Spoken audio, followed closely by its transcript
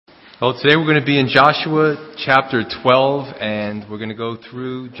Well, today we're going to be in Joshua chapter 12, and we're going to go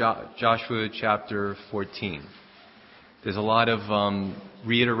through Joshua chapter 14. There's a lot of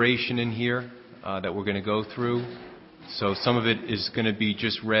reiteration in here that we're going to go through. So some of it is going to be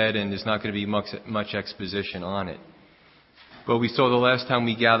just read, and there's not going to be much exposition on it. But we saw the last time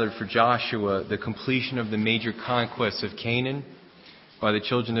we gathered for Joshua the completion of the major conquests of Canaan by the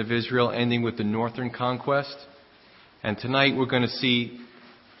children of Israel, ending with the northern conquest. And tonight we're going to see,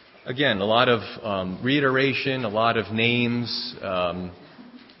 again, a lot of reiteration, a lot of names,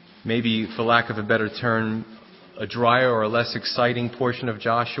 maybe, for lack of a better term, a drier or a less exciting portion of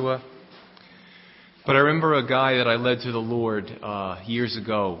Joshua. But I remember a guy that I led to the Lord years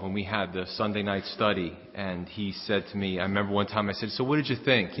ago when we had the Sunday night study, and he said to me, I remember one time I said, "So what did you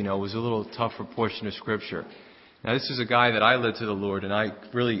think? You know, it was a little tougher portion of Scripture." Now, this is a guy that I led to the Lord, and I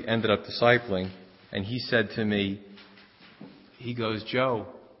really ended up discipling, and he said to me, he goes, "Joe,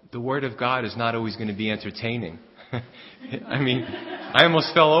 the Word of God is not always going to be entertaining." I mean, I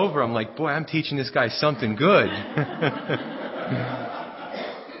almost fell over. I'm like, boy, I'm teaching this guy something good.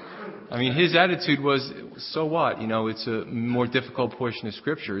 I mean, his attitude was, so what? You know, it's a more difficult portion of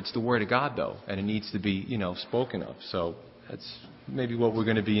Scripture. It's the Word of God, though, and it needs to be, spoken of. So that's maybe what we're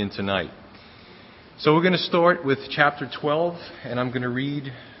going to be in tonight. So we're going to start with chapter 12, and I'm going to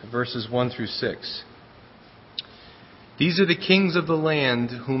read verses 1 through 6. These are the kings of the land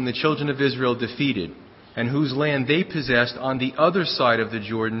whom the children of Israel defeated, and whose land they possessed on the other side of the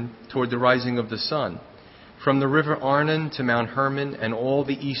Jordan toward the rising of the sun, from the river Arnon to Mount Hermon and all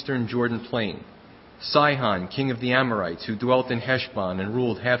the eastern Jordan plain. Sihon, king of the Amorites, who dwelt in Heshbon and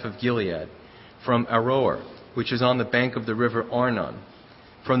ruled half of Gilead, from Aroer, which is on the bank of the river Arnon,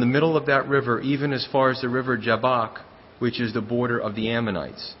 from the middle of that river even as far as the river Jabbok, which is the border of the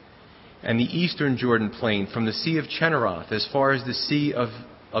Ammonites, and the eastern Jordan plain, from the sea of Chinneroth as far as the sea of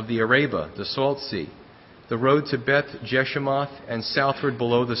the Arabah, the Salt Sea, the road to Beth Jeshimoth, and southward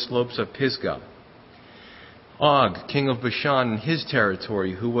below the slopes of Pisgah. Og, king of Bashan, and his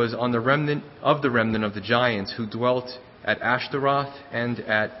territory, who was on the remnant of the giants, who dwelt at Ashtaroth and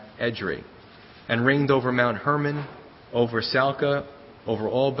at Edrei, and reigned over Mount Hermon, over Salcah, over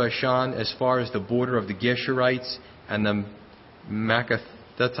all Bashan, as far as the border of the Geshurites and the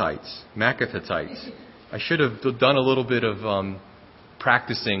Maccathites. I should have done a little bit of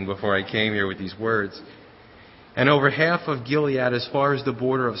practicing before I came here with these words. And over half of Gilead, as far as the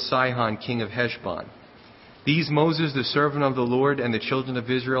border of Sihon, king of Heshbon. These Moses, the servant of the Lord, and the children of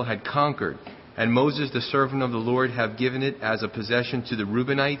Israel had conquered. And Moses, the servant of the Lord, have given it as a possession to the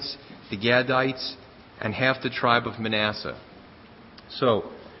Reubenites, the Gadites, and half the tribe of Manasseh.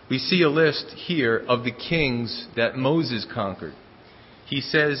 So, we see a list here of the kings that Moses conquered. He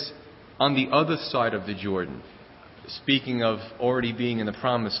says, on the other side of the Jordan, speaking of already being in the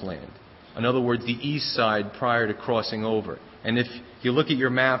Promised Land. In other words, the east side prior to crossing over. And if you look at your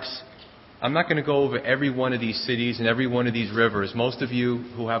maps, I'm not going to go over every one of these cities and every one of these rivers. Most of you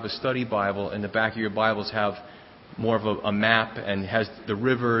who have a study Bible in the back of your Bibles have more of a map and has the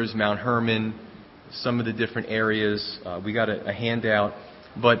rivers, Mount Hermon, some of the different areas. We got a handout.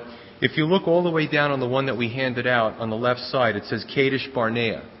 But if you look all the way down on the one that we handed out on the left side, it says Kadesh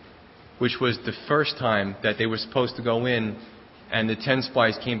Barnea, which was the first time that they were supposed to go in, and the 10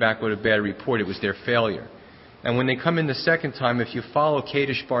 spies came back with a bad report. It was their failure. And when they come in the second time, if you follow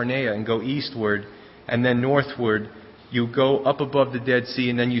Kadesh Barnea and go eastward and then northward, you go up above the Dead Sea,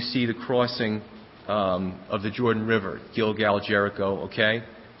 and then you see the crossing of the Jordan River, Gilgal, Jericho, okay?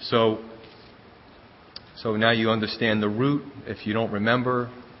 So now you understand the route, if you don't remember,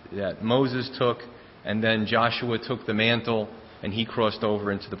 that Moses took, and then Joshua took the mantle, and he crossed over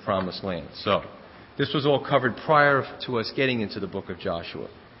into the Promised Land. So this was all covered prior to us getting into the book of Joshua.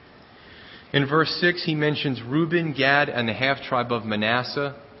 In verse 6, he mentions Reuben, Gad, and the half-tribe of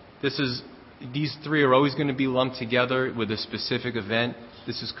Manasseh. These three are always going to be lumped together with a specific event.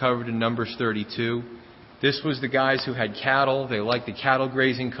 This is covered in Numbers 32. This was the guys who had cattle. They liked the cattle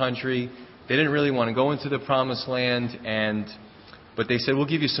grazing country. They didn't really want to go into the Promised Land, but they said, we'll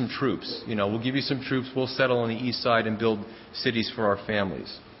give you some troops. We'll give you some troops. We'll settle on the east side and build cities for our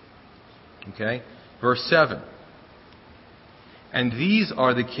families. Okay? Verse 7. And these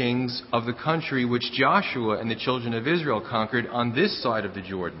are the kings of the country which Joshua and the children of Israel conquered on this side of the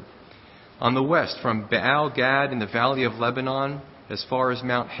Jordan. On the west, from Baal Gad in the valley of Lebanon, as far as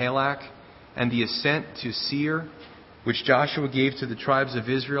Mount Halak, and the ascent to Seir, which Joshua gave to the tribes of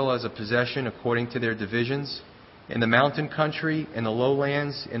Israel as a possession according to their divisions, in the mountain country, in the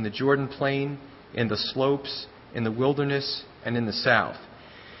lowlands, in the Jordan plain, in the slopes, in the wilderness, and in the south.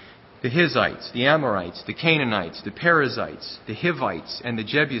 the Hittites, the Amorites, the Canaanites, the Perizzites, the Hivites, and the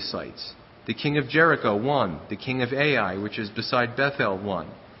Jebusites. The king of Jericho won. The king of Ai, which is beside Bethel, won.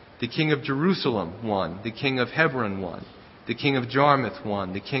 The king of Jerusalem won. The king of Hebron won. The king of Jarmuth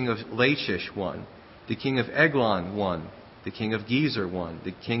won. The king of Lachish won. The king of Eglon won. The king of Gezer won.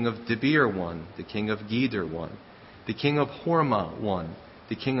 The king of Debir won. The king of Geder won. The king of Hormah won.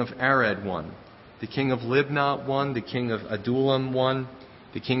 The king of Arad won. The king of Libnah won. The king of Adullam won.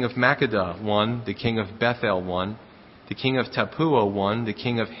 The king of Makkedah won. The king of Bethel won. The king of Tappuah won. The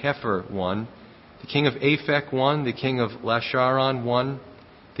king of Hepher won. The king of Aphek won. The king of Lasharon won.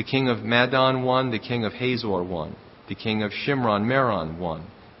 The king of Madon won. The king of Hazor won. The king of Shimron Meron won.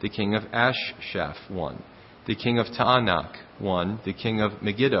 The king of Ashshaph won. The king of Taanach won. The king of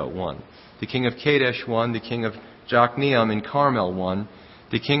Megiddo won. The king of Kadesh won. The king of Jokneam in Carmel won.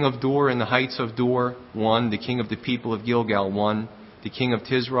 The king of Dor in the heights of Dor won. The king of the people of Gilgal won. The king of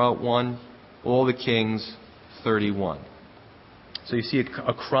Tisra won. All the kings, 31. So you see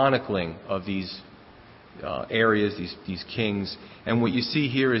a chronicling of these areas, these kings. And what you see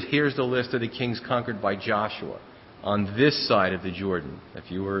here is, here's the list of the kings conquered by Joshua on this side of the Jordan.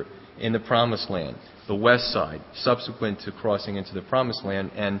 If you were in the Promised Land, the west side, subsequent to crossing into the Promised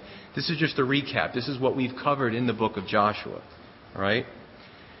Land. And this is just a recap. This is what we've covered in the book of Joshua. All right?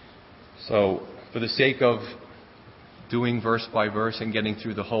 So, for the sake of doing verse by verse and getting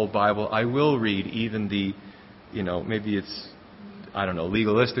through the whole Bible, I will read even the, maybe it's,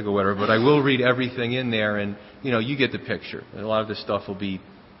 legalistic or whatever, but I will read everything in there, and, you get the picture. A lot of this stuff will be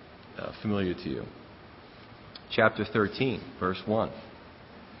familiar to you. Chapter 13, verse 1.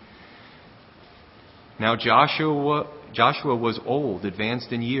 Now Joshua was old,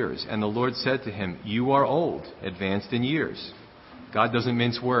 advanced in years, and the Lord said to him, "You are old, advanced in years." God doesn't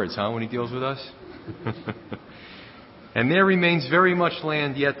mince words, when He deals with us? "And there remains very much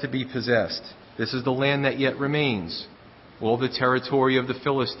land yet to be possessed. This is the land that yet remains, all the territory of the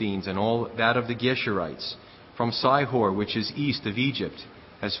Philistines and all that of the Geshurites, from Sihor, which is east of Egypt,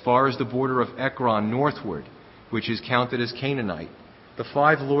 as far as the border of Ekron northward, which is counted as Canaanite. The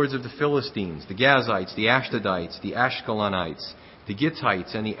 5 lords of the Philistines, the Gazites, the Ashdodites, the Ashkelonites, the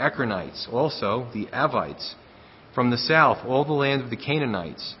Gittites, and the Ekronites, also the Avites. From the south, all the land of the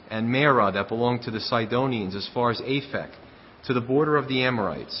Canaanites, and Mearah that belonged to the Sidonians as far as Aphek, to the border of the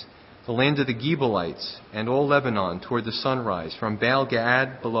Amorites, the land of the Gebalites, and all Lebanon toward the sunrise, from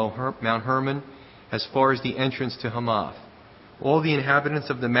Baal-Gad below Mount Hermon, as far as the entrance to Hamath. All the inhabitants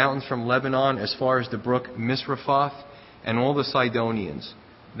of the mountains from Lebanon as far as the brook Misrephoth, and all the Sidonians.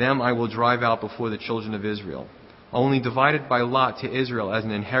 Them I will drive out before the children of Israel, only divided by lot to Israel as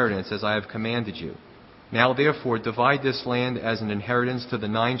an inheritance, as I have commanded you. Now therefore divide this land as an inheritance to the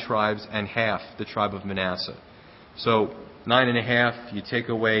 9 tribes and half the tribe of Manasseh." So 9.5, you take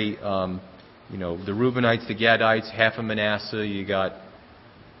away, the Reubenites, the Gadites, half of Manasseh, you got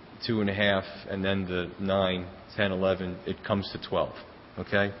 2.5, and then the 9, 10, 11, it comes to 12.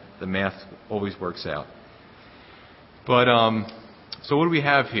 Okay? The math always works out. But, so what do we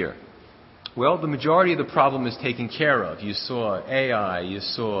have here? Well, the majority of the problem is taken care of. You saw Ai, you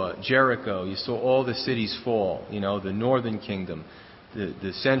saw Jericho, you saw all the cities fall, the northern kingdom,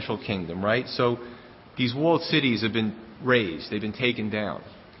 the central kingdom, right? So these walled cities have been razed, they've been taken down.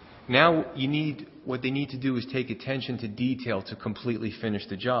 Now what they need to do is take attention to detail to completely finish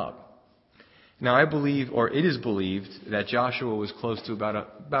the job. Now I believe, or it is believed, that Joshua was close to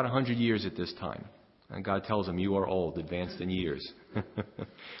about 100 years at this time. And God tells him, "You are old, advanced in years."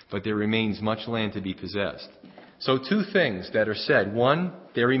 But there remains much land to be possessed. So 2 things that are said. 1,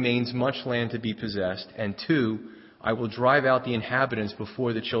 there remains much land to be possessed. And 2, I will drive out the inhabitants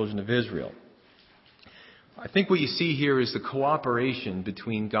before the children of Israel. I think what you see here is the cooperation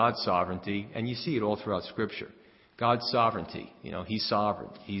between God's sovereignty, and you see it all throughout Scripture. God's sovereignty, He's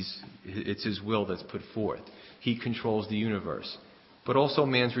sovereign. It's His will that's put forth. He controls the universe. But also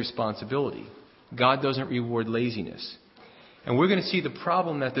man's responsibility. God doesn't reward laziness. And we're going to see the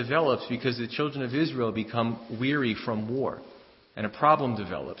problem that develops because the children of Israel become weary from war. And a problem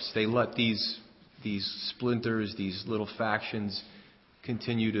develops. They let these splinters, these little factions,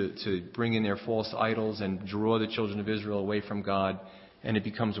 continue to bring in their false idols and draw the children of Israel away from God. And it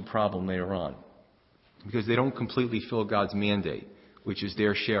becomes a problem later on. Because they don't completely fill God's mandate, which is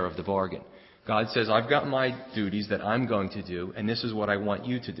their share of the bargain. God says, "I've got my duties that I'm going to do, and this is what I want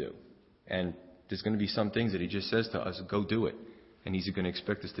you to do." And there's going to be some things that He just says to us, "Go do it." And He's going to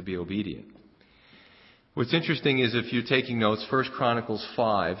expect us to be obedient. What's interesting is, if you're taking notes, 1 Chronicles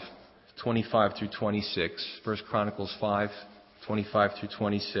 5, 25 through 26. 1 Chronicles 5, 25 through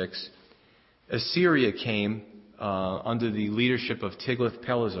 26. Assyria came under the leadership of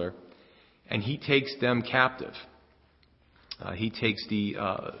Tiglath-Pileser, and he takes them captive. He takes the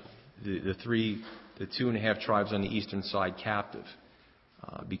 2.5 tribes on the eastern side captive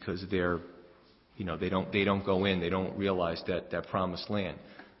because they don't go in. They don't realize that promised land.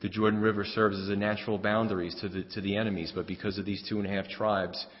 The Jordan River serves as a natural boundaries to the enemies, but because of these 2.5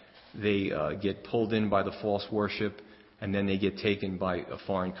 tribes, they get pulled in by the false worship, and then they get taken by a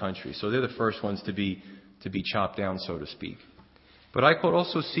foreign country. So they're the first ones to be chopped down, so to speak. But I could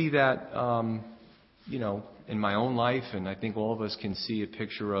also see that, in my own life, and I think all of us can see a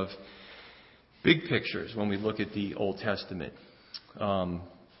picture of big pictures when we look at the Old Testament.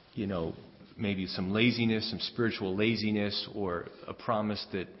 Maybe some laziness, some spiritual laziness, or a promise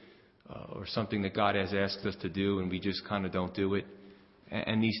that, or something that God has asked us to do, and we just kind of don't do it.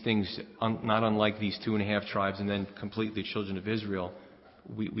 And these things, not unlike these 2.5 tribes, and then completely children of Israel,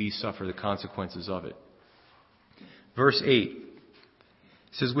 we suffer the consequences of it. Verse 8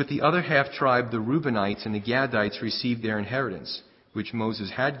 says, "With the other half tribe, the Reubenites and the Gadites received their inheritance, which Moses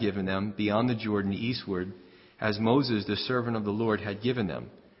had given them beyond the Jordan eastward, as Moses, the servant of the Lord, had given them,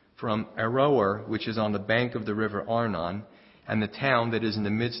 from Aroer, which is on the bank of the river Arnon, and the town that is in the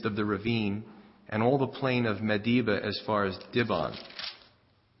midst of the ravine, and all the plain of Medeba as far as Dibon.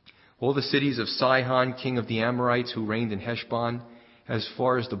 All the cities of Sihon, king of the Amorites, who reigned in Heshbon, as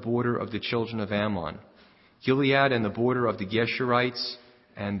far as the border of the children of Ammon. Gilead and the border of the Geshurites,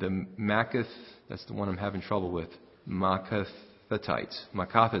 and the Makath, that's the one I'm having trouble with, Makathatites.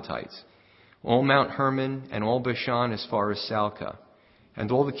 All Mount Hermon, and all Bashan as far as Salcah.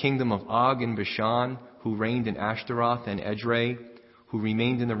 And all the kingdom of Og and Bashan, who reigned in Ashtaroth and Edrei, who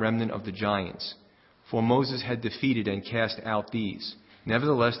remained in the remnant of the giants. For Moses had defeated and cast out these.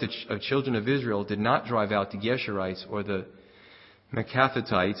 Nevertheless, the children of Israel did not drive out the Geshurites or the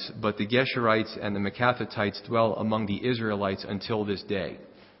Makathatites, but the Geshurites and the Makathatites dwell among the Israelites until this day."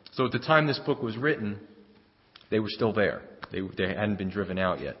 So at the time this book was written, they were still there. They hadn't been driven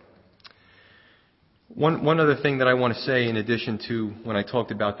out yet. One other thing that I want to say, in addition to when I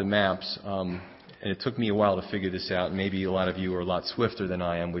talked about the maps, and it took me a while to figure this out, and maybe a lot of you are a lot swifter than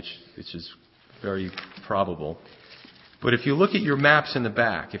I am, which is very probable. But if you look at your maps in the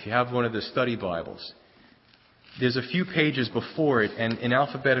back, if you have one of the study Bibles, there's a few pages before it, and in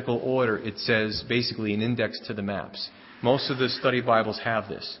alphabetical order, it says basically an index to the maps. Most of the study Bibles have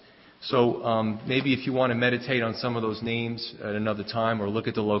this. So maybe if you want to meditate on some of those names at another time, or look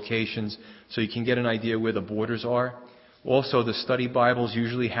at the locations so you can get an idea where the borders are. Also, the study Bibles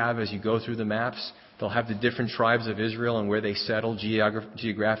usually have, as you go through the maps, they'll have the different tribes of Israel and where they settle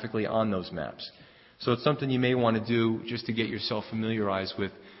geographically on those maps. So it's something you may want to do just to get yourself familiarized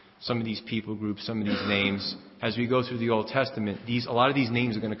with some of these people groups, some of these names. As we go through the Old Testament, a lot of these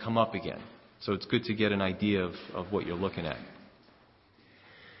names are going to come up again. So it's good to get an idea of what you're looking at.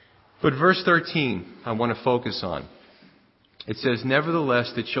 But verse 13, I want to focus on. It says,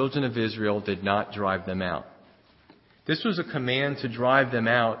 "Nevertheless, the children of Israel did not drive them out." This was a command to drive them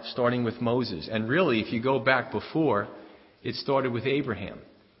out, starting with Moses. And really, if you go back before, it started with Abraham.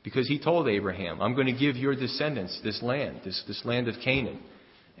 Because he told Abraham, "I'm going to give your descendants this land, this land of Canaan."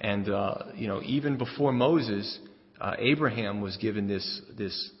 And, even before Moses, Abraham was given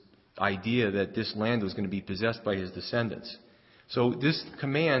this idea that this land was going to be possessed by his descendants. So this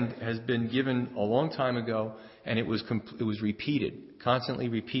command has been given a long time ago, and it was repeated, constantly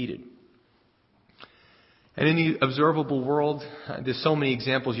repeated. And in the observable world, there's so many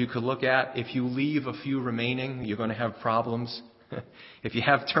examples you could look at. If you leave a few remaining, you're going to have problems. If you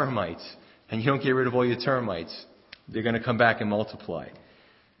have termites and you don't get rid of all your termites, they're going to come back and multiply.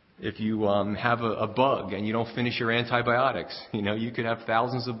 If you have a bug and you don't finish your antibiotics, you could have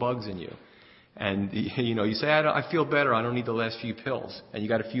thousands of bugs in you. And, you say, I feel better, I don't need the last few pills. And you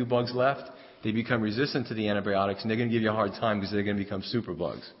got a few bugs left, they become resistant to the antibiotics, and they're going to give you a hard time because they're going to become super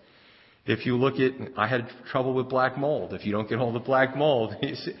bugs. If you look at, I had trouble with black mold. If you don't get all the black mold,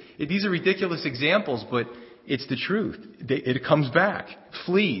 these are ridiculous examples, but it's the truth. It comes back.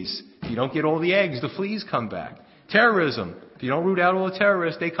 Fleas. If you don't get all the eggs, the fleas come back. Terrorism. If you don't root out all the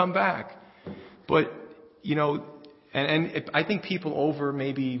terrorists, they come back. But, and I think people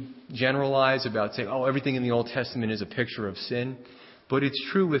maybe generalize about saying, everything in the Old Testament is a picture of sin. But it's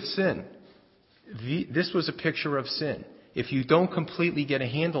true with sin. This was a picture of sin. If you don't completely get a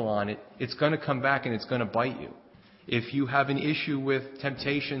handle on it, it's going to come back and it's going to bite you. If you have an issue with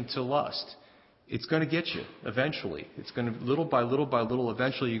temptation to lust, it's going to get you eventually. It's going to, little by little,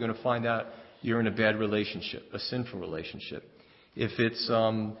 eventually you're going to find out you're in a bad relationship, a sinful relationship. If it's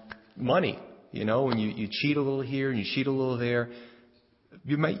money, and you cheat a little here and you cheat a little there,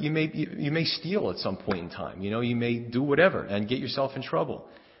 you may steal at some point in time. You may do whatever and get yourself in trouble.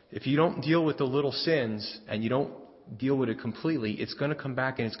 if you don't deal with the little sins and you don't deal with it completely, it's going to come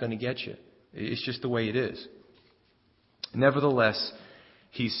back and it's going to get you. It's just the way it is. Nevertheless,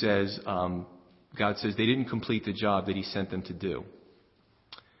 he says, God says they didn't complete the job that he sent them to do.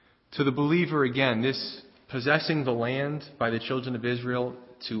 To the believer, again, this possessing the land by the children of Israel,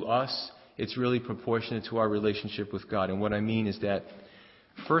 to us, it's really proportionate to our relationship with God. And what I mean is that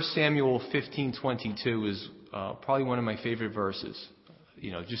 1 Samuel 15:22 is probably one of my favorite verses.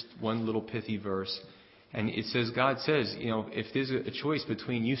 Just one little pithy verse. And it says, God says, if there's a choice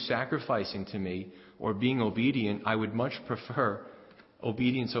between you sacrificing to me or being obedient, I would much prefer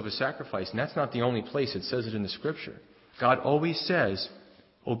obedience over sacrifice. And that's not the only place it says it in the Scripture. God always says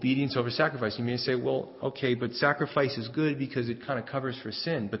obedience over sacrifice. You may say, well, okay, but sacrifice is good because it kind of covers for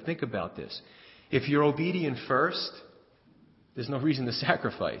sin. But think about this. If you're obedient first, there's no reason to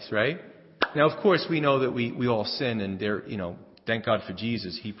sacrifice, right? Now, of course, we know that we all sin, and thank God for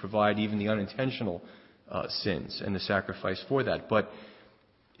Jesus. He provided even the unintentional sins and the sacrifice for that. But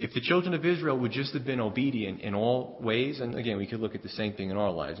if the children of Israel would just have been obedient in all ways, and again, we could look at the same thing in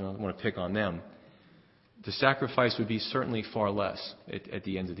our lives, and I don't want to pick on them, the sacrifice would be certainly far less at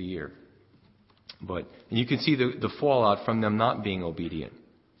the end of the year. And you can see the fallout from them not being obedient.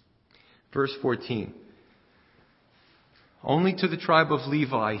 Verse 14. Only to the tribe of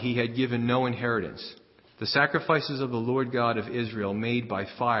Levi he had given no inheritance. The sacrifices of the Lord God of Israel made by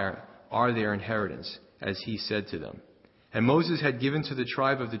fire are their inheritance, as he said to them. And Moses had given to the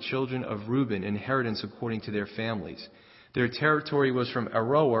tribe of the children of Reuben inheritance according to their families. Their territory was from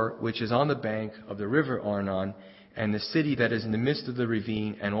Aroer, which is on the bank of the river Arnon, and the city that is in the midst of the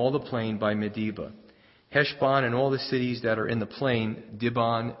ravine, and all the plain by Medeba. Heshbon and all the cities that are in the plain,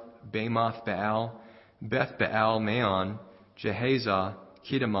 Dibon, Bamoth Baal, Beth Baal Maon, Jehaza,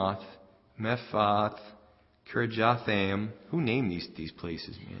 Kedemoth, Mephath, Kirjathaim. Who named these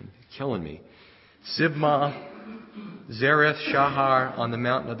places, man? They're killing me. Sibmah, Zereth Shahar on the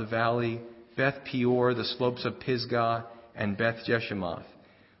mountain of the valley, Beth Peor, the slopes of Pisgah, and Beth Jeshemoth.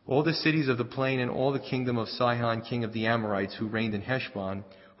 All the cities of the plain and all the kingdom of Sihon, king of the Amorites, who reigned in Heshbon,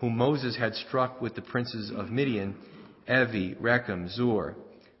 whom Moses had struck with the princes of Midian, Evi, Rechem, Zur,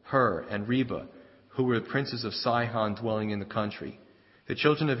 Hur, and Reba, who were the princes of Sihon dwelling in the country. The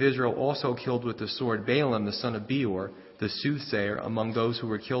children of Israel also killed with the sword Balaam the son of Beor, the soothsayer, among those who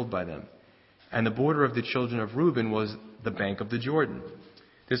were killed by them. And the border of the children of Reuben was the bank of the Jordan.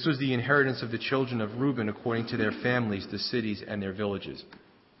 This was the inheritance of the children of Reuben according to their families, the cities, and their villages.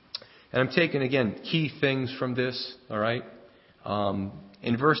 And I'm taking, again, key things from this, all right?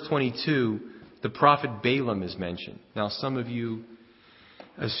 In verse 22, the prophet Balaam is mentioned. Now, some of you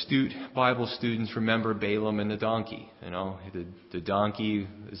astute Bible students remember Balaam and the donkey. The donkey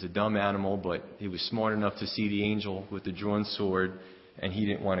is a dumb animal, but he was smart enough to see the angel with the drawn sword, and he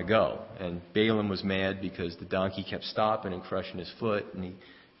didn't want to go. And Balaam was mad because the donkey kept stopping and crushing his foot, and he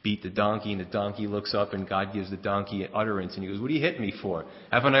beat the donkey, and the donkey looks up, and God gives the donkey utterance, and he goes, "What do you hit me for?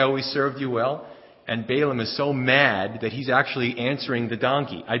 Haven't I always served you well?" And Balaam is so mad that he's actually answering the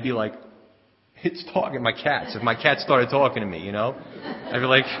donkey. I'd be like, it's talking, my cats. If my cat started talking to me, I'd be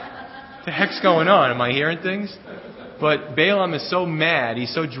like, what the heck's going on? Am I hearing things? But Balaam is so mad,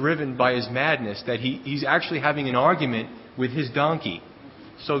 he's so driven by his madness that he's actually having an argument with his donkey.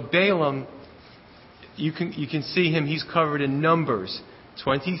 So Balaam, you can see him, he's covered in Numbers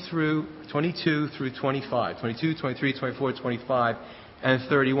 22 through 25, 22, 23, 24, 25, and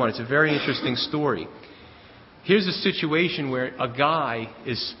 31. It's a very interesting story. Here's a situation where a guy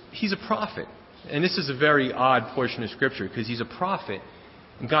he's a prophet. And this is a very odd portion of Scripture because he's a prophet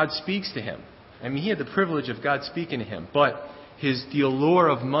and God speaks to him. I mean, he had the privilege of God speaking to him, but the allure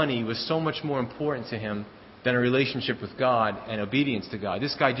of money was so much more important to him than a relationship with God and obedience to God.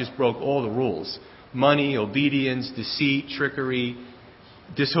 This guy just broke all the rules. Money, obedience, deceit, trickery,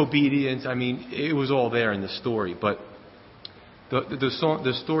 disobedience. I mean, it was all there in the story. But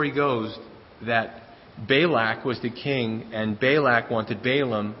the story goes that Balak was the king, and Balak wanted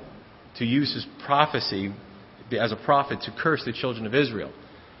Balaam to use his prophecy as a prophet to curse the children of Israel.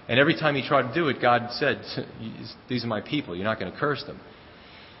 And every time he tried to do it, God said, "These are my people. You're not going to curse them."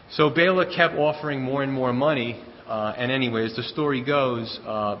 So Balak kept offering more and more money. And anyways, the story goes,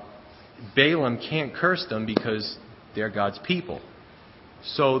 Balaam can't curse them because they're God's people.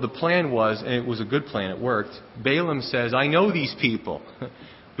 So the plan was, and it was a good plan, it worked. Balaam says, "I know these people.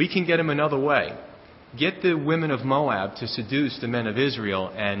 We can get them another way. Get the women of Moab to seduce the men of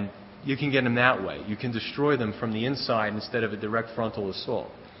Israel, and you can get them that way. You can destroy them from the inside instead of a direct frontal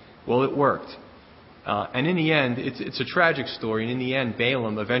assault." Well, it worked. And in the end, it's a tragic story. And in the end,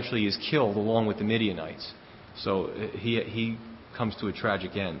 Balaam eventually is killed along with the Midianites. So he comes to a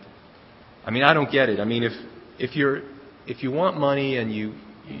tragic end. I mean, I don't get it. I mean, if you want money and you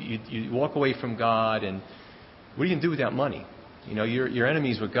walk away from God, and what are you going to do with that money? You know, your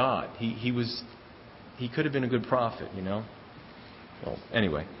enemy's with God. He could have been a good prophet, you know. Well,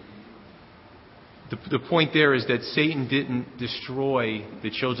 anyway, the point there is that Satan didn't destroy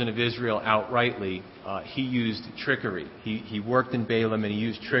the children of Israel outrightly. He used trickery. He worked in Balaam, and he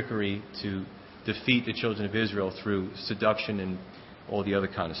used trickery to defeat the children of Israel through seduction and all the other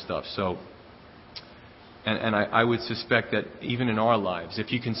kind of stuff. So, and I would suspect that even in our lives,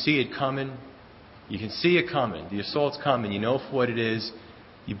 if you can see it coming, you can see it coming. The assault's coming. You know for what it is.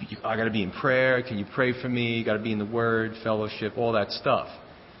 I got to be in prayer. Can you pray for me? You got to be in the Word, fellowship, all that stuff,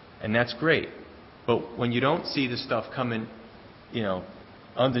 and that's great. But when you don't see the stuff coming, you know,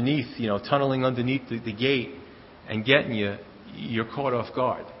 underneath, you know, tunneling underneath the gate and getting you, you're caught off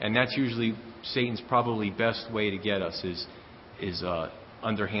guard, and that's usually Satan's probably best way to get us is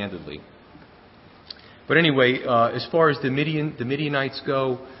underhandedly. But anyway, as far as the Midianites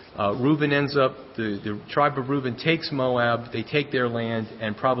go, Reuben ends up, the tribe of Reuben takes Moab, they take their land,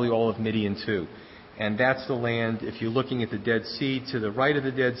 and probably all of Midian too. And that's the land, if you're looking at the Dead Sea, to the right of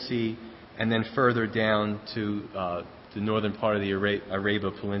the Dead Sea, and then further down to the northern part of the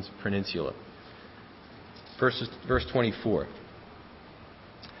Arabia Peninsula. Verse 24.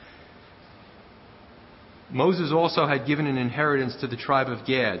 Moses also had given an inheritance to the tribe of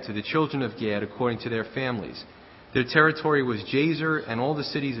Gad, to the children of Gad, according to their families. Their territory was Jazer and all the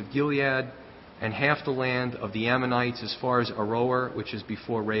cities of Gilead, and half the land of the Ammonites as far as Aroer, which is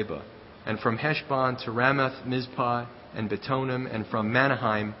before Reba, and from Heshbon to Ramath, Mizpah, and Betonim, and from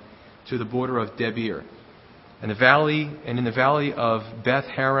Manaheim to the border of Debir. And in the valley of Beth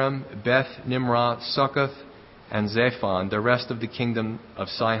Haram, Beth Nimrah, Succoth, and Zephon, the rest of the kingdom of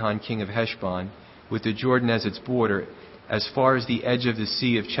Sihon, king of Heshbon, with the Jordan as its border, as far as the edge of the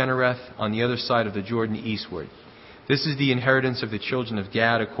sea of Chinnereth, on the other side of the Jordan eastward. This is the inheritance of the children of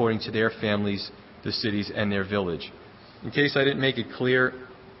Gad according to their families, the cities, and their village. In case I didn't make it clear,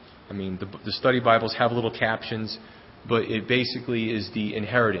 I mean, the study Bibles have little captions, but it basically is the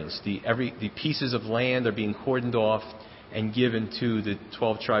inheritance. The pieces of land are being cordoned off and given to the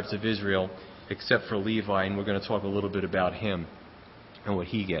 12 tribes of Israel, except for Levi, and we're going to talk a little bit about him and what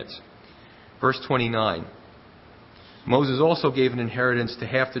he gets. Verse 29. Moses also gave an inheritance to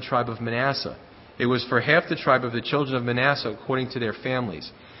half the tribe of Manasseh. It was for half the tribe of the children of Manasseh according to their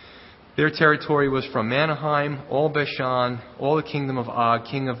families. Their territory was from Manaheim, all Bashan, all the kingdom of Og,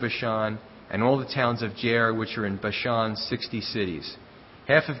 king of Bashan, and all the towns of Jair, which are in Bashan, 60 cities.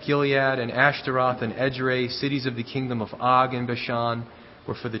 Half of Gilead and Ashtaroth and Edrei, cities of the kingdom of Og and Bashan,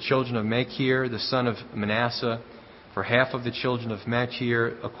 were for the children of Machir, the son of Manasseh, for half of the children of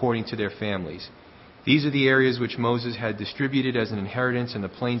Machir according to their families. These are the areas which Moses had distributed as an inheritance in the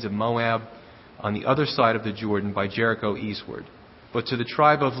plains of Moab, on the other side of the Jordan by Jericho eastward. But to the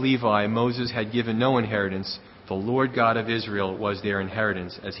tribe of Levi, Moses had given no inheritance. The Lord God of Israel was their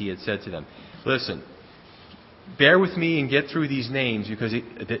inheritance, as he had said to them. Listen, bear with me and get through these names, because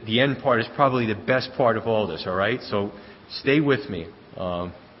the end part is probably the best part of all this, all right? So stay with me.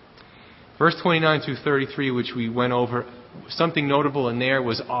 Verse 29 through 33, which we went over, something notable in there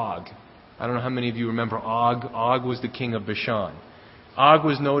was Og. I don't know how many of you remember Og. Og was the king of Bashan. Og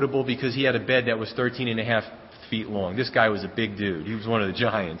was notable because he had a bed that was 13 and a half feet long. This guy was a big dude. He was one of the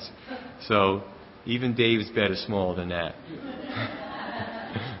giants. So even Dave's bed is smaller than that.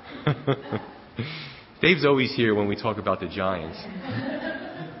 Dave's always here when we talk about the giants.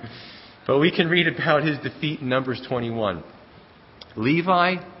 But we can read about his defeat in Numbers 21.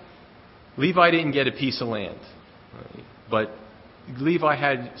 Levi didn't get a piece of land. But Levi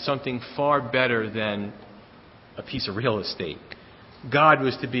had something far better than a piece of real estate. God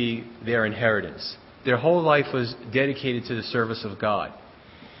was to be their inheritance. Their whole life was dedicated to the service of God.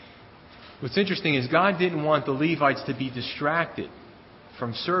 What's interesting is God didn't want the Levites to be distracted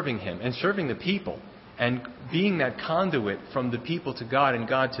from serving Him and serving the people and being that conduit from the people to God and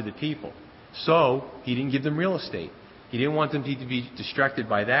God to the people. So He didn't give them real estate. He didn't want them to be distracted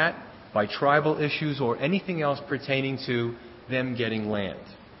by that, by tribal issues, or anything else pertaining to them getting land.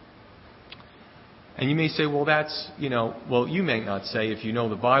 And you may say, well, that's, well, you may not say if you know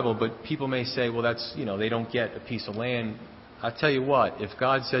the Bible, but people may say, well, that's, they don't get a piece of land. I'll tell you what, if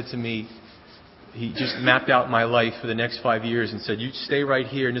God said to me, He just mapped out my life for the next 5 years and said, you stay right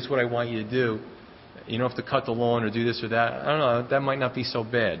here and this is what I want you to do. You don't have to cut the lawn or do this or that. I don't know, that might not be so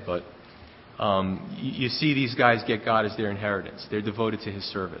bad, but you see these guys get God as their inheritance. They're devoted to His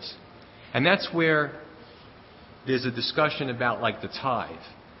service. And that's where there's a discussion about like the tithe.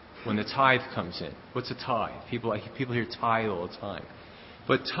 when the tithe comes in. What's a tithe? People hear tithe all the time.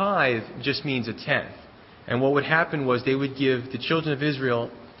 But tithe just means a tenth. And what would happen was they would give, the children of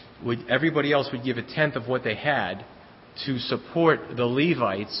Israel, everybody else would give a tenth of what they had to support the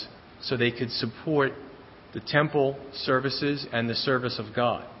Levites so they could support the temple services and the service of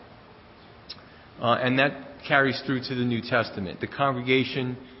God. And that carries through to the New Testament. The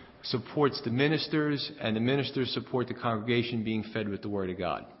congregation supports the ministers, and the ministers support the congregation being fed with the Word of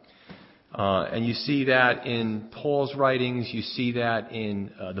God. And you see that in Paul's writings, you see that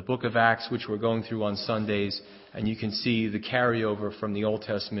in the book of Acts, which we're going through on Sundays, and you can see the carryover from the Old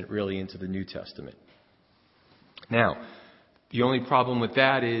Testament really into the New Testament. Now, the only problem with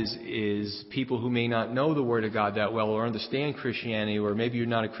that is people who may not know the Word of God that well or understand Christianity, or maybe you're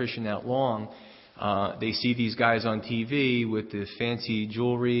not a Christian that long, they see these guys on TV with the fancy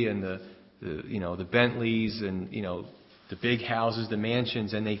jewelry and the Bentleys and the big houses, the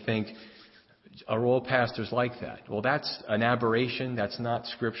mansions, and they think, are all pastors like that? Well, that's an aberration. That's not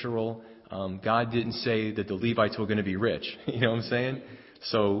scriptural. God didn't say that the Levites were going to be rich. You know what I'm saying?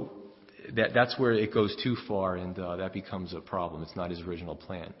 So that's where it goes too far, and that becomes a problem. It's not his original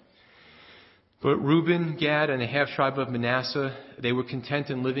plan. But Reuben, Gad, and the half-tribe of Manasseh, they were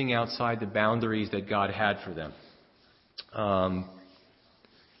content in living outside the boundaries that God had for them.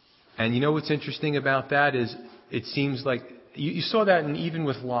 And you know what's interesting about that is it seems like you saw that even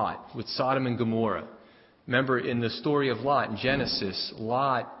with Lot, with Sodom and Gomorrah. Remember in the story of Lot in Genesis,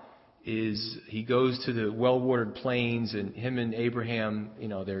 Lot he goes to the well-watered plains, and him and Abraham,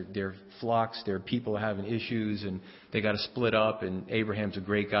 their flocks, their people are having issues, and they got to split up, and Abraham's a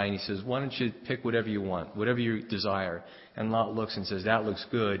great guy, and he says, why don't you pick whatever you want, whatever you desire. And Lot looks and says, that looks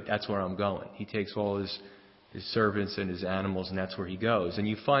good, that's where I'm going. He takes all his servants and his animals, and that's where he goes. And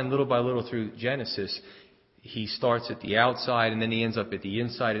you find little by little through Genesis, he starts at the outside, and then he ends up at the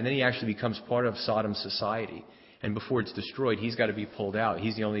inside, and then he actually becomes part of Sodom's society. And before it's destroyed, he's got to be pulled out.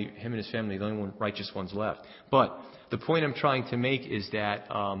 Him and his family, the only righteous ones left. But the point I'm trying to make is that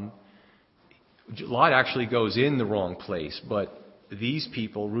Lot actually goes in the wrong place, but these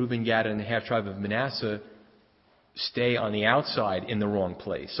people, Reuben, Gad, and the half-tribe of Manasseh, stay on the outside in the wrong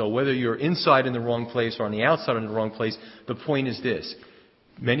place. So whether you're inside in the wrong place or on the outside in the wrong place, the point is this.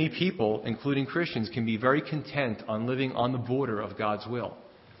 Many people, including Christians, can be very content on living on the border of God's will.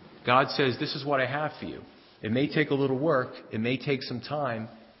 God says, this is what I have for you. It may take a little work. It may take some time.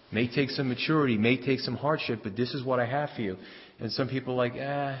 It may take some maturity. It may take some hardship, but this is what I have for you. And some people are like,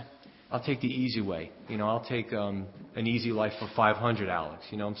 I'll take the easy way. I'll take an easy life for 500, Alex.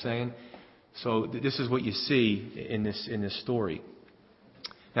 You know what I'm saying? So this is what you see in this story.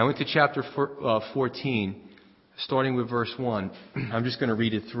 Now into chapter 14, starting with verse 1. I'm just going to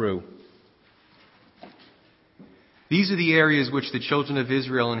read it through. These are the areas which the children of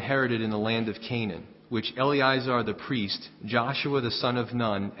Israel inherited in the land of Canaan, which Eleazar the priest, Joshua the son of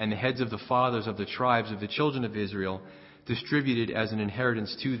Nun, and the heads of the fathers of the tribes of the children of Israel distributed as an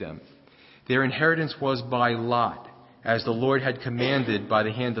inheritance to them. Their inheritance was by lot, as the Lord had commanded by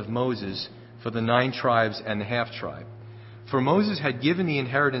the hand of Moses, for the 9 tribes and the half-tribe. For Moses had given the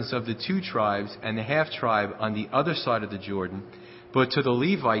inheritance of the 2 tribes and the half-tribe on the other side of the Jordan, but to the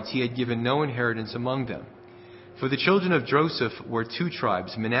Levites he had given no inheritance among them. For the children of Joseph were 2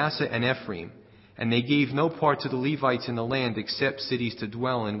 tribes, Manasseh and Ephraim, and they gave no part to the Levites in the land except cities to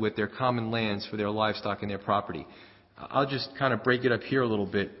dwell in with their common lands for their livestock and their property. I'll just kind of break it up here a little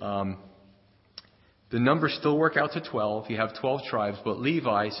bit. The numbers still work out to 12. You have 12 tribes, but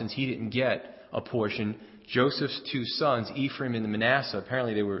Levi, since he didn't get a portion, Joseph's 2 sons, Ephraim and Manasseh,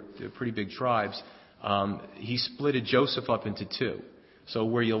 apparently they were pretty big tribes, he splitted Joseph up into 2. So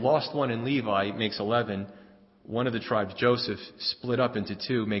where you lost one in Levi makes 11. One of the tribes, Joseph, split up into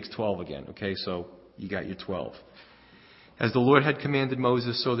 2, makes 12 again. Okay, so you got your 12. As the Lord had commanded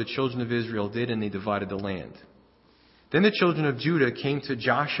Moses, so the children of Israel did, and they divided the land. Then the children of Judah came to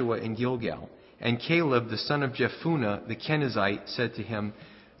Joshua in Gilgal, and Caleb, the son of Jephunneh, the Kenizzite, said to him,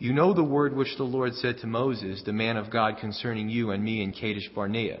 You know the word which the Lord said to Moses, the man of God, concerning you and me in Kadesh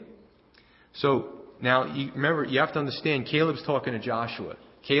Barnea. So now, remember, you have to understand, Caleb's talking to Joshua.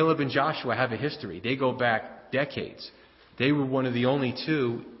 Caleb and Joshua have a history. They go back decades. They were one of the only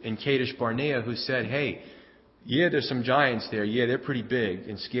 2 in Kadesh Barnea who said, hey, yeah, there's some giants there. Yeah, they're pretty big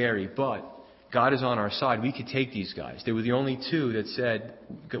and scary, but God is on our side. We could take these guys. They were the only 2 that said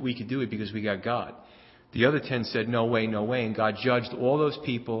that we could do it because we got God. The other 10 said, no way, no way. And God judged all those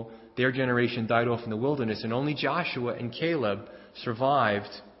people. Their generation died off in the wilderness. And only Joshua and Caleb survived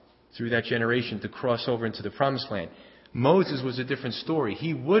through that generation to cross over into the promised land. Moses was a different story.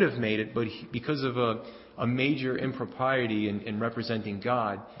 He would have made it, but because of a major impropriety in representing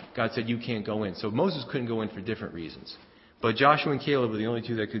God, God said, you can't go in. So Moses couldn't go in for different reasons. But Joshua and Caleb were the only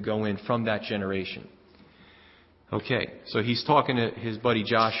two that could go in from that generation. Okay, so he's talking to his buddy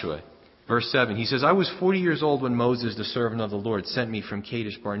Joshua. Verse 7, he says, I was 40 years old when Moses, the servant of the Lord, sent me from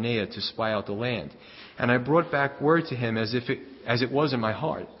Kadesh Barnea to spy out the land. And I brought back word to him as it was in my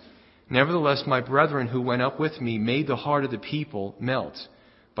heart. Nevertheless, my brethren who went up with me made the heart of the people melt.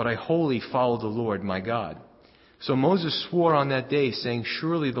 But I wholly followed the Lord my God. So Moses swore on that day, saying,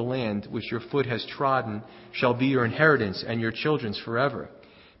 surely the land which your foot has trodden shall be your inheritance and your children's forever,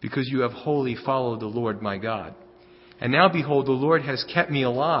 because you have wholly followed the Lord my God. And now behold, the Lord has kept me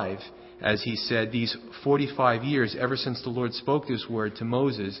alive, as he said, these 45 years, ever since the Lord spoke this word to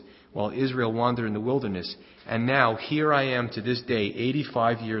Moses while Israel wandered in the wilderness. And now here I am to this day,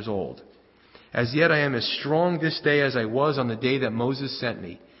 85 years old. As yet I am as strong this day as I was on the day that Moses sent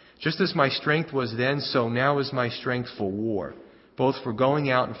me. Just as my strength was then, so now is my strength for war, both for going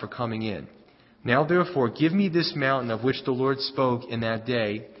out and for coming in. Now therefore, give me this mountain of which the Lord spoke in that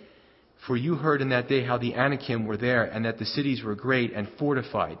day. For you heard in that day how the Anakim were there, and that the cities were great and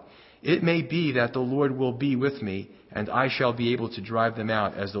fortified. It may be that the Lord will be with me, and I shall be able to drive them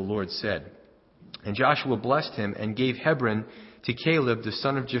out, as the Lord said. And Joshua blessed him, and gave Hebron to Caleb the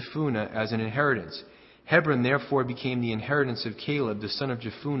son of Jephunneh as an inheritance. Hebron therefore became the inheritance of Caleb the son of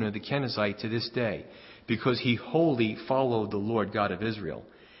Jephunneh the Kenizzite to this day, because he wholly followed the Lord God of Israel.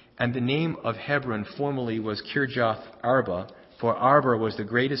 And the name of Hebron formerly was Kirjath Arba, for Arba was the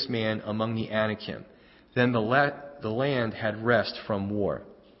greatest man among the Anakim. Then the land had rest from war.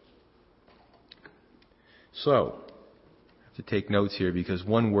 So, I have to take notes here because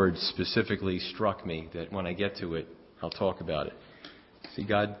one word specifically struck me that when I get to it, I'll talk about it. See,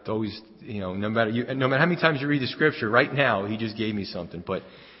 God always, no matter how many times you read the scripture, right now, He just gave me something. But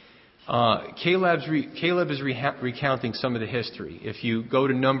Caleb is recounting some of the history. If you go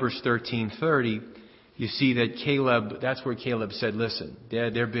to Numbers 13:30, you see that that's where Caleb said, listen,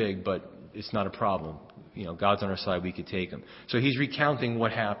 they're big, but it's not a problem. God's on our side, we could take them. So he's recounting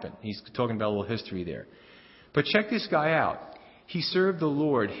what happened. He's talking about a little history there. But check this guy out. He served the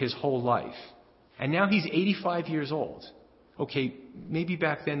Lord his whole life. And now he's 85 years old. Okay, maybe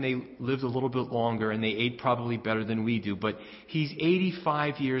back then they lived a little bit longer and they ate probably better than we do, but he's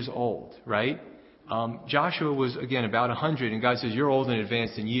 85 years old, right? Joshua was, again, about 100, and God says, you're old and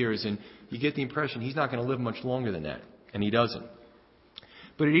advanced in years, and you get the impression he's not going to live much longer than that, and he doesn't.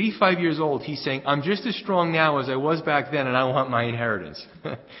 But at 85 years old, he's saying, I'm just as strong now as I was back then, and I want my inheritance.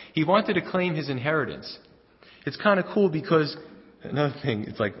 He wanted to claim his inheritance. It's kind of cool because, another thing,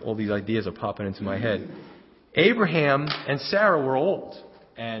 it's like all these ideas are popping into my head. Abraham and Sarah were old.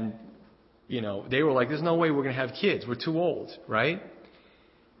 And, they were like, there's no way we're going to have kids. We're too old, right?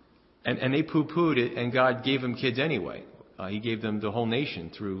 And they poo-pooed it, and God gave them kids anyway. He gave them the whole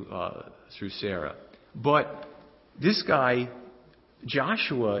nation through Sarah. But this guy,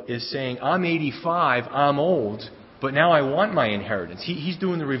 Joshua, is saying, I'm 85, I'm old, but now I want my inheritance. He's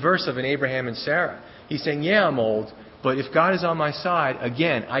doing the reverse of an Abraham and Sarah. He's saying, yeah, I'm old, but if God is on my side,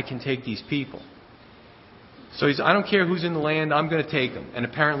 again, I can take these people. So I don't care who's in the land, I'm going to take them. And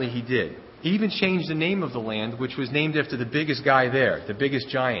apparently he did. He even changed the name of the land, which was named after the biggest guy there, the biggest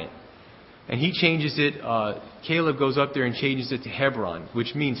giant. And he changes it, Caleb goes up there and changes it to Hebron,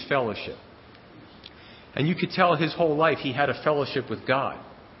 which means fellowship. And you could tell his whole life he had a fellowship with God.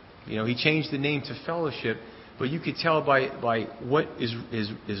 He changed the name to fellowship, but you could tell by what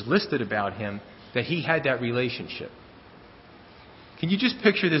is listed about him that he had that relationship. Can you just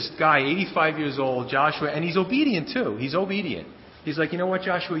picture this guy, 85 years old, Joshua, and he's obedient too. He's obedient. He's like, you know what,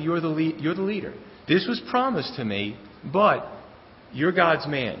 Joshua, you're the leader. This was promised to me, but you're God's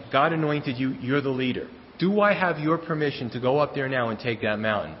man. God anointed you. You're the leader. Do I have your permission to go up there now and take that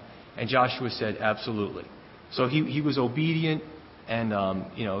mountain? And Joshua said, absolutely. So he was obedient, and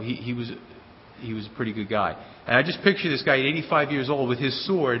he was a pretty good guy. And I just picture this guy at 85 years old with his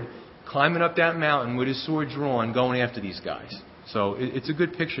sword, climbing up that mountain with his sword drawn, going after these guys. So it's a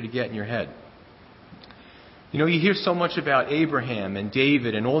good picture to get in your head. You hear so much about Abraham and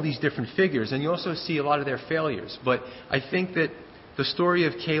David and all these different figures, and you also see a lot of their failures. But I think that the story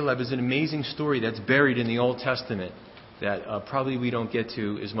of Caleb is an amazing story that's buried in the Old Testament that probably we don't get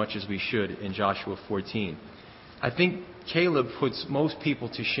to as much as we should in Joshua 14. I think Caleb puts most people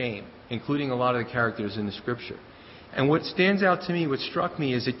to shame, including a lot of the characters in the Scripture. And what stands out to me, what struck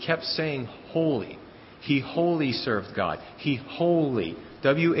me, is it kept saying holy. He wholly served God. He wholly,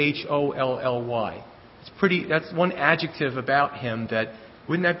 W-H-O-L-L-Y. That's one adjective about him that,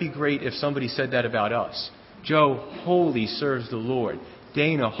 wouldn't that be great if somebody said that about us? Joe, holy serves the Lord.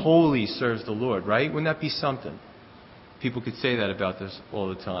 Dana, holy serves the Lord, right? Wouldn't that be something? People could say that about this all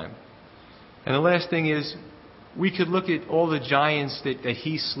the time. And the last thing is, we could look at all the giants that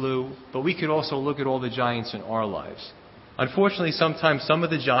he slew, but we could also look at all the giants in our lives. Unfortunately, sometimes some of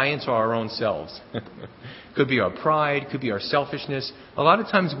the giants are our own selves. Could be our pride, could be our selfishness. A lot of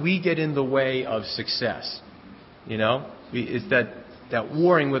times we get in the way of success. You know? It's that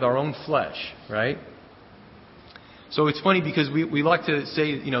warring with our own flesh, right? So it's funny because we like to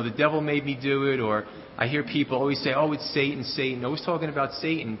say, the devil made me do it, or I hear people always say, oh, it's Satan. Always talking about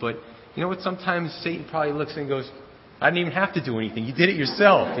Satan, but you know what? Sometimes Satan probably looks and goes, I didn't even have to do anything. You did it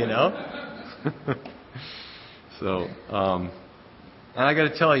yourself, So, and I got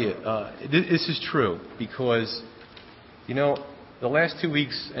to tell you, this is true because, the last 2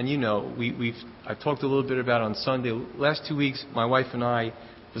 weeks, and I've talked a little bit about it on Sunday. Last 2 weeks, my wife and I,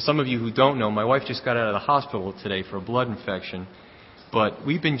 for some of you who don't know, my wife just got out of the hospital today for a blood infection. But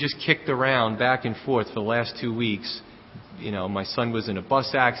we've been just kicked around back and forth for the last 2 weeks. My son was in a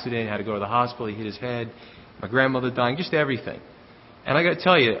bus accident, had to go to the hospital, he hit his head. My grandmother dying, just everything. And I got to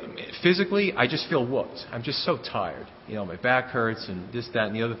tell you, physically, I just feel whooped. I'm just so tired. My back hurts and this, that,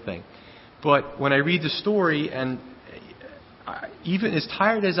 and the other thing. But when I read the story, and even as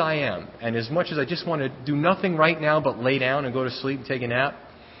tired as I am, and as much as I just want to do nothing right now but lay down and go to sleep and take a nap,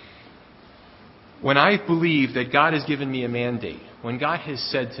 when I believe that God has given me a mandate, when God has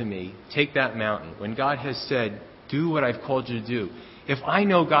said to me, take that mountain, when God has said, do what I've called you to do, if I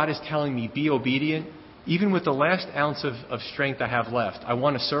know God is telling me, be obedient, even with the last ounce of strength I have left, I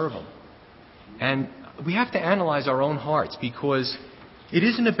want to serve Him. And we have to analyze our own hearts, because it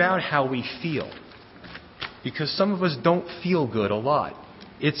isn't about how we feel. Because some of us don't feel good a lot.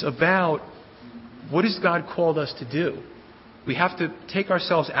 It's about, what has God called us to do? We have to take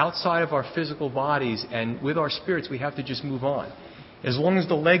ourselves outside of our physical bodies, and with our spirits we have to just move on. As long as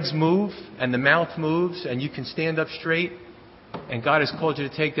the legs move and the mouth moves and you can stand up straight, and God has called you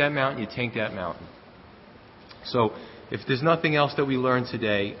to take that mountain, you take that mountain. So if there's nothing else that we learn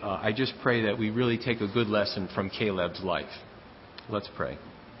today, I just pray that we really take a good lesson from Caleb's life. Let's pray.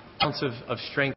 Ounce of strength.